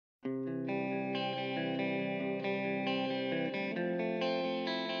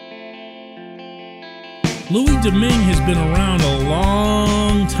Louis Domingue has been around a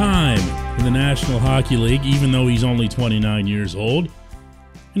long time in the National Hockey League, even though he's only 29 years old.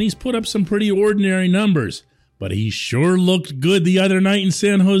 And he's put up some pretty ordinary numbers. But he sure looked good the other night in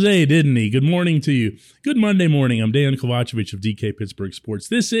San Jose, didn't he? Good morning to you. Good Monday morning. I'm Dan Kovacevic of DK Pittsburgh Sports.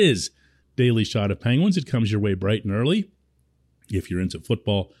 This is Daily Shot of Penguins. It comes your way bright and early if you're into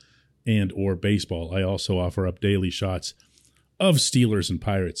football and or baseball. I also offer up daily shots of Steelers and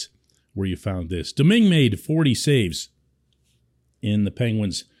Pirates where you found this. Domingue made 40 saves in the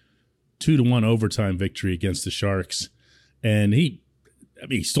Penguins' 2-1 overtime victory against the Sharks. And he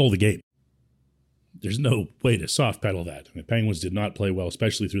stole the game. There's no way to soft pedal that. The Penguins did not play well,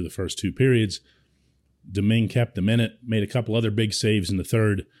 especially through the first two periods. Domingue kept them in it, made a couple other big saves in the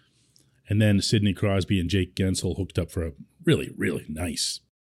third, and then Sidney Crosby and Jake Gensel hooked up for a really, really nice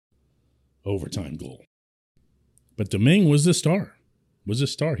overtime goal. But Domingue was the star.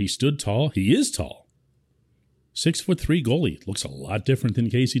 He stood tall. He is tall. 6'3" goalie. Looks a lot different than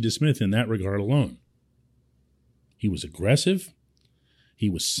Casey DeSmith in that regard alone. He was aggressive. He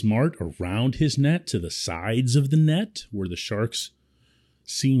was smart around his net, to the sides of the net, where the Sharks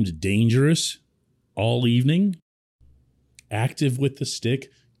seemed dangerous all evening. Active with the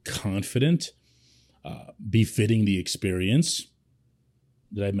stick, confident, befitting the experience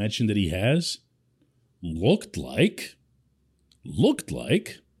that I mentioned that he has. Looked like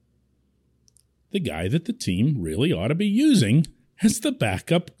the guy that the team really ought to be using as the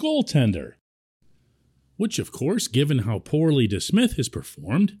backup goaltender. Which, of course, given how poorly DeSmith has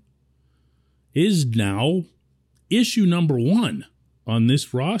performed, is now issue number one on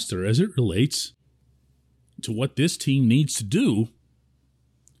this roster as it relates to what this team needs to do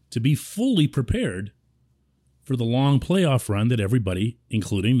to be fully prepared for the long playoff run that everybody,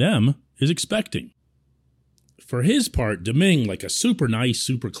 including them, is expecting. For his part, Domingue, like a super nice,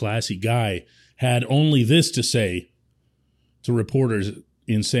 super classy guy, had only this to say to reporters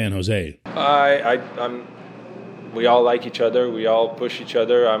in San Jose. We all like each other. We all push each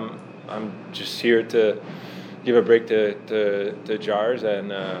other. I'm just here to give a break to Jars, and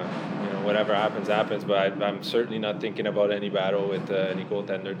whatever happens. But I'm certainly not thinking about any battle with any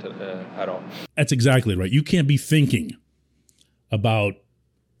goaltender at all. That's exactly right. You can't be thinking about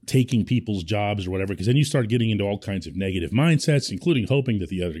taking people's jobs or whatever, because then you start getting into all kinds of negative mindsets, including hoping that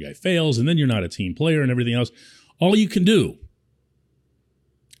the other guy fails, and then you're not a team player and everything else. All you can do,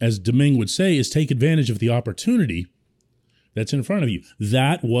 as Domingue would say, is take advantage of the opportunity that's in front of you.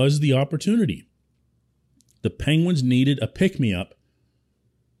 That was the opportunity. The Penguins needed a pick-me-up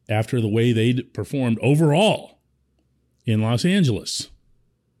after the way they'd performed overall in Los Angeles.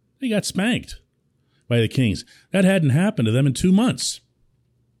 They got spanked by the Kings. That hadn't happened to them in 2 months.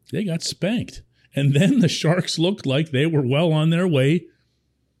 They got spanked. And then the Sharks looked like they were well on their way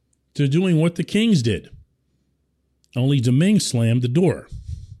to doing what the Kings did. Only Domingue slammed the door.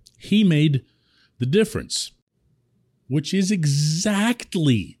 He made the difference, which is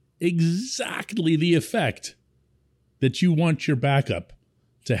exactly the effect that you want your backup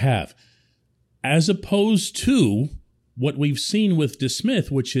to have, as opposed to what we've seen with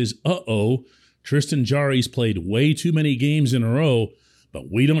DeSmith, which is, Tristan Jarry's played way too many games in a row, but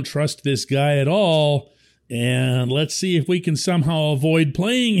we don't trust this guy at all, and let's see if we can somehow avoid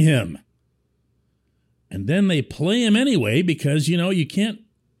playing him. And then they play him anyway because, you can't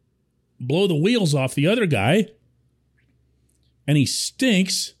blow the wheels off the other guy, and he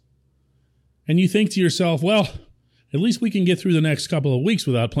stinks, and you think to yourself, well, at least we can get through the next couple of weeks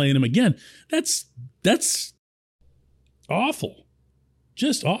without playing him again. That's awful.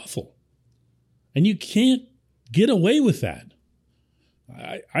 Just awful. And you can't get away with that.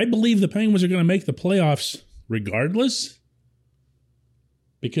 I believe the Penguins are going to make the playoffs regardless,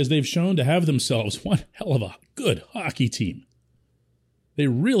 because they've shown to have themselves one hell of a good hockey team. They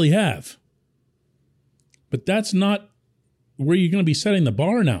really have. But that's not where you're going to be setting the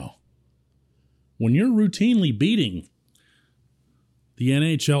bar now. When you're routinely beating the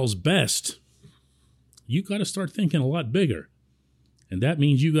NHL's best, you got to start thinking a lot bigger. And that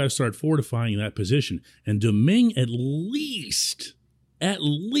means you got to start fortifying that position. And Domingue, at least,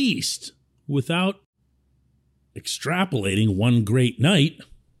 without extrapolating one great night,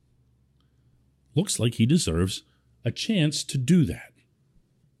 looks like he deserves a chance to do that.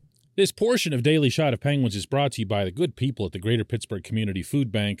 This portion of Daily Shot of Penguins is brought to you by the good people at the Greater Pittsburgh Community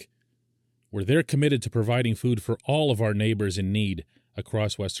Food Bank, where they're committed to providing food for all of our neighbors in need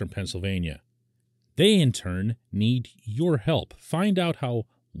across Western Pennsylvania. They, in turn, need your help. Find out how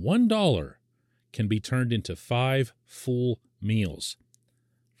 $1 can be turned into 5 full meals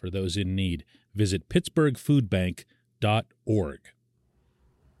for those in need. Visit pittsburghfoodbank.org.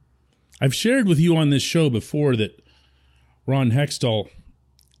 I've shared with you on this show before that Ron Hextall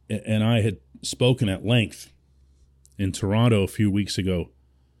and I had spoken at length in Toronto a few weeks ago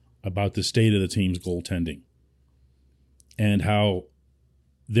about the state of the team's goaltending and how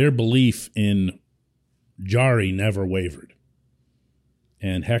their belief in Jarry never wavered.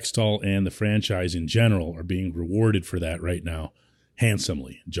 And Hextall and the franchise in general are being rewarded for that right now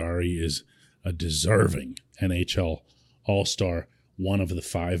handsomely. Jarry is a deserving NHL All-Star, one of the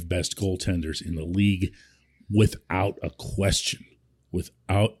 5 best goaltenders in the league without a question,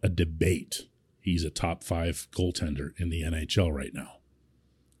 without a debate. He's a top 5 goaltender in the NHL right now.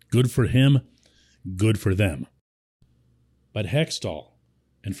 Good for him, good for them. But Hextall,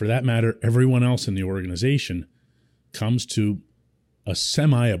 and for that matter, everyone else in the organization, comes to a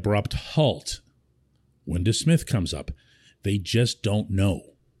semi-abrupt halt when DeSmith comes up. They just don't know.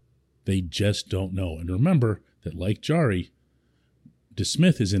 They just don't know. And remember that, like Jarry,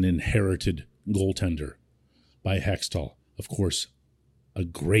 DeSmith is an inherited goaltender by Hextall. Of course, a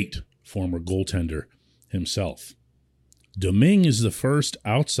great former goaltender himself. Domingue is the first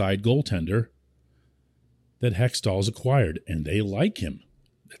outside goaltender that Hextall's acquired, and they like him.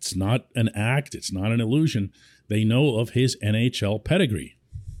 It's not an act. It's not an illusion. They know of his NHL pedigree.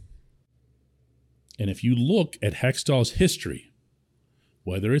 And if you look at Hextall's history,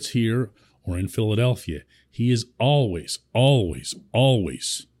 whether it's here or in Philadelphia, he is always, always,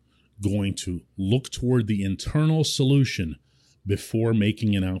 always going to look toward the internal solution before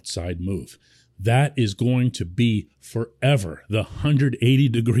making an outside move. That is going to be forever the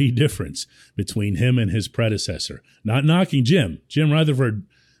 180-degree difference between him and his predecessor. Not knocking Jim. Jim Rutherford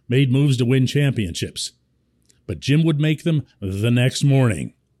made moves to win championships. But Jim would make them the next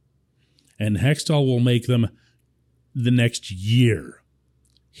morning. And Hextall will make them the next year.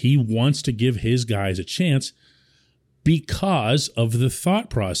 He wants to give his guys a chance because of the thought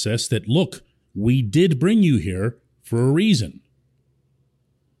process that, look, we did bring you here for a reason.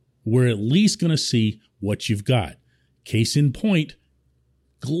 We're at least going to see what you've got. Case in point,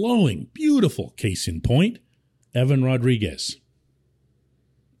 glowing, beautiful case in point, Evan Rodriguez.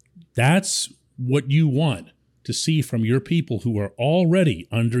 That's what you want to see from your people who are already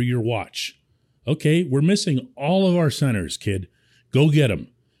under your watch. Okay, we're missing all of our centers, kid. Go get them.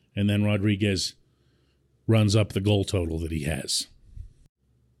 And then Rodriguez runs up the goal total that he has.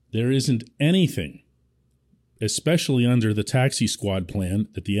 There isn't anything, especially under the taxi squad plan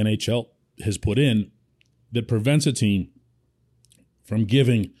that the NHL has put in, that prevents a team from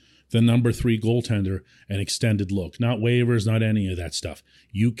giving the number 3 goaltender an extended look. Not waivers, not any of that stuff.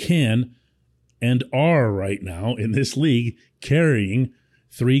 You can and are right now in this league carrying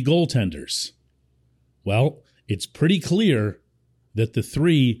 3 goaltenders. Well, it's pretty clear that the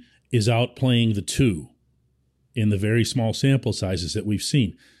 3 is outplaying the 2 in the very small sample sizes that we've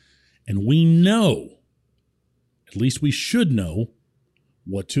seen. And we know, at least we should know,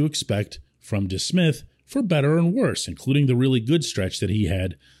 what to expect from DeSmith for better and worse, including the really good stretch that he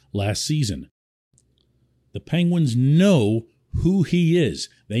had last season. The Penguins know who he is.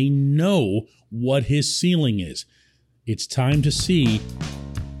 They know what his ceiling is. It's time to see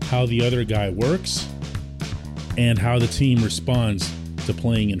how the other guy works and how the team responds to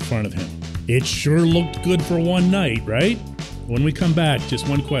playing in front of him. It sure looked good for one night, right? When we come back, just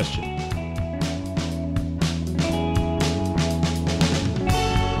one question.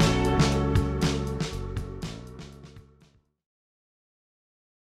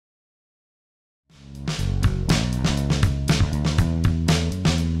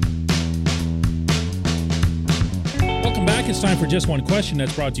 It's time for Just One Question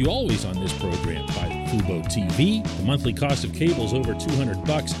that's brought to you always on this program by Fubo TV. The monthly cost of cable is over $200.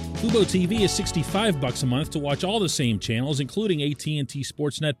 Fubo TV is $65 a month to watch all the same channels, including AT&T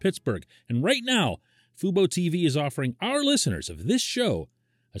Sportsnet Pittsburgh. And right now, Fubo TV is offering our listeners of this show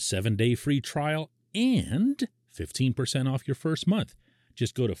a 7-day free trial and 15% off your first month.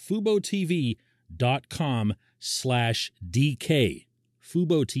 Just go to FuboTV.com/DK.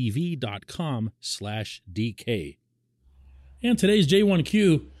 FuboTV.com/DK. And today's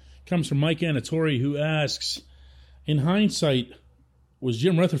J1Q comes from Mike Anatori, who asks, in hindsight, was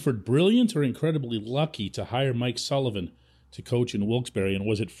Jim Rutherford brilliant or incredibly lucky to hire Mike Sullivan to coach in Wilkes-Barre? And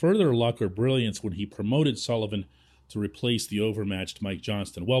was it further luck or brilliance when he promoted Sullivan to replace the overmatched Mike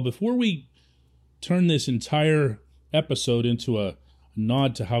Johnston? Well, before we turn this entire episode into a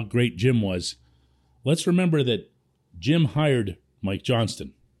nod to how great Jim was, let's remember that Jim hired Mike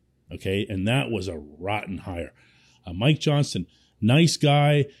Johnston, okay? And that was a rotten hire. Mike Johnston, nice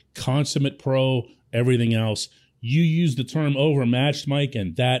guy, consummate pro, everything else. You use the term overmatched, Mike,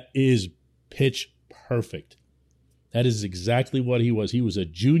 and that is pitch perfect. That is exactly what he was. He was a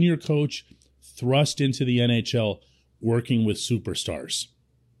junior coach thrust into the NHL working with superstars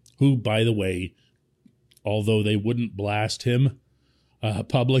who, by the way, although they wouldn't blast him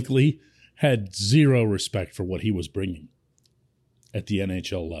publicly, had zero respect for what he was bringing at the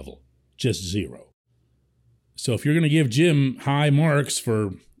NHL level. Just zero. So if you're going to give Jim high marks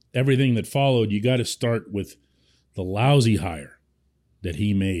for everything that followed, you got to start with the lousy hire that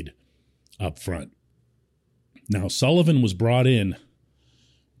he made up front. Now, Sullivan was brought in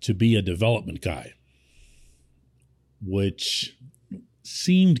to be a development guy, which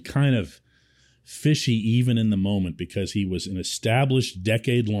seemed kind of fishy even in the moment because he was an established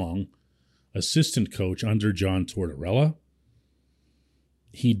decade-long assistant coach under John Tortorella.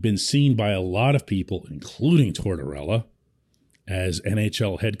 He'd been seen by a lot of people, including Tortorella, as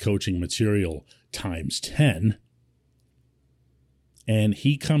NHL head coaching material times 10. And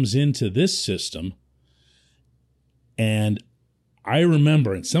he comes into this system, and I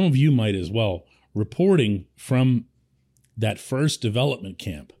remember, and some of you might as well, reporting from that first development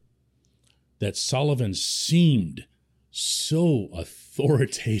camp that Sullivan seemed so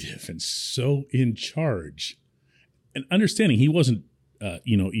authoritative and so in charge. And understanding he wasn't,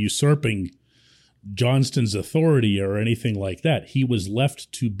 usurping Johnston's authority or anything like that. He was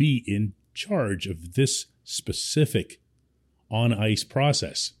left to be in charge of this specific on-ice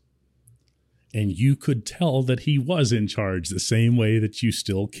process. And you could tell that he was in charge the same way that you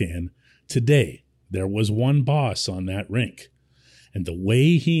still can today. There was one boss on that rink. And the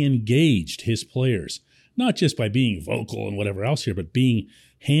way he engaged his players, not just by being vocal and whatever else here, but being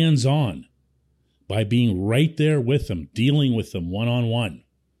hands-on, by being right there with them, dealing with them one-on-one.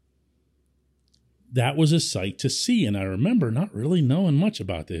 That was a sight to see. And I remember not really knowing much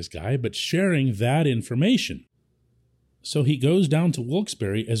about this guy, but sharing that information. So he goes down to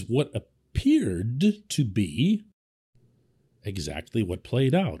Wilkes-Barre as what appeared to be exactly what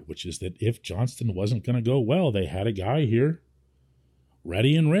played out, which is that if Johnston wasn't going to go well, they had a guy here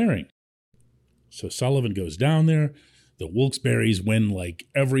ready and raring. So Sullivan goes down there. The Wilkes-Barres win like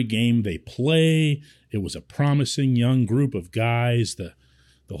every game they play. It was a promising young group of guys. The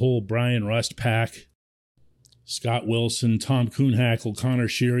whole Brian Rust pack, Scott Wilson, Tom Kuhnhackl, Connor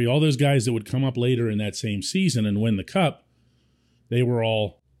Sheary, all those guys that would come up later in that same season and win the cup, they were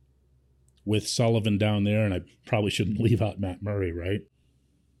all with Sullivan down there, and I probably shouldn't leave out Matt Murray, right?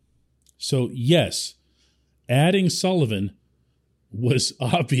 So, yes, adding Sullivan was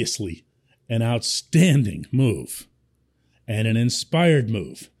obviously an outstanding move and an inspired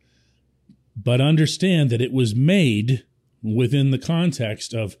move. But understand that it was made within the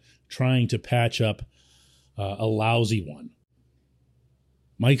context of trying to patch up a lousy one.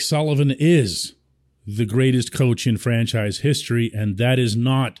 Mike Sullivan is the greatest coach in franchise history, and that is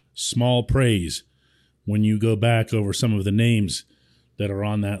not small praise when you go back over some of the names that are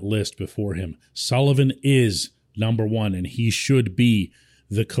on that list before him. Sullivan is number one, and he should be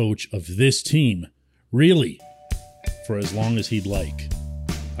the coach of this team, really, for as long as he'd like.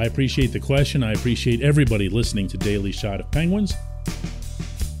 I appreciate the question. I appreciate everybody listening to Daily Shot of Penguins.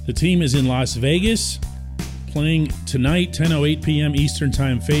 The team is in Las Vegas, playing tonight, 10:08 p.m. Eastern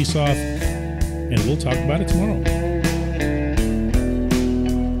Time face-off, and we'll talk about it tomorrow.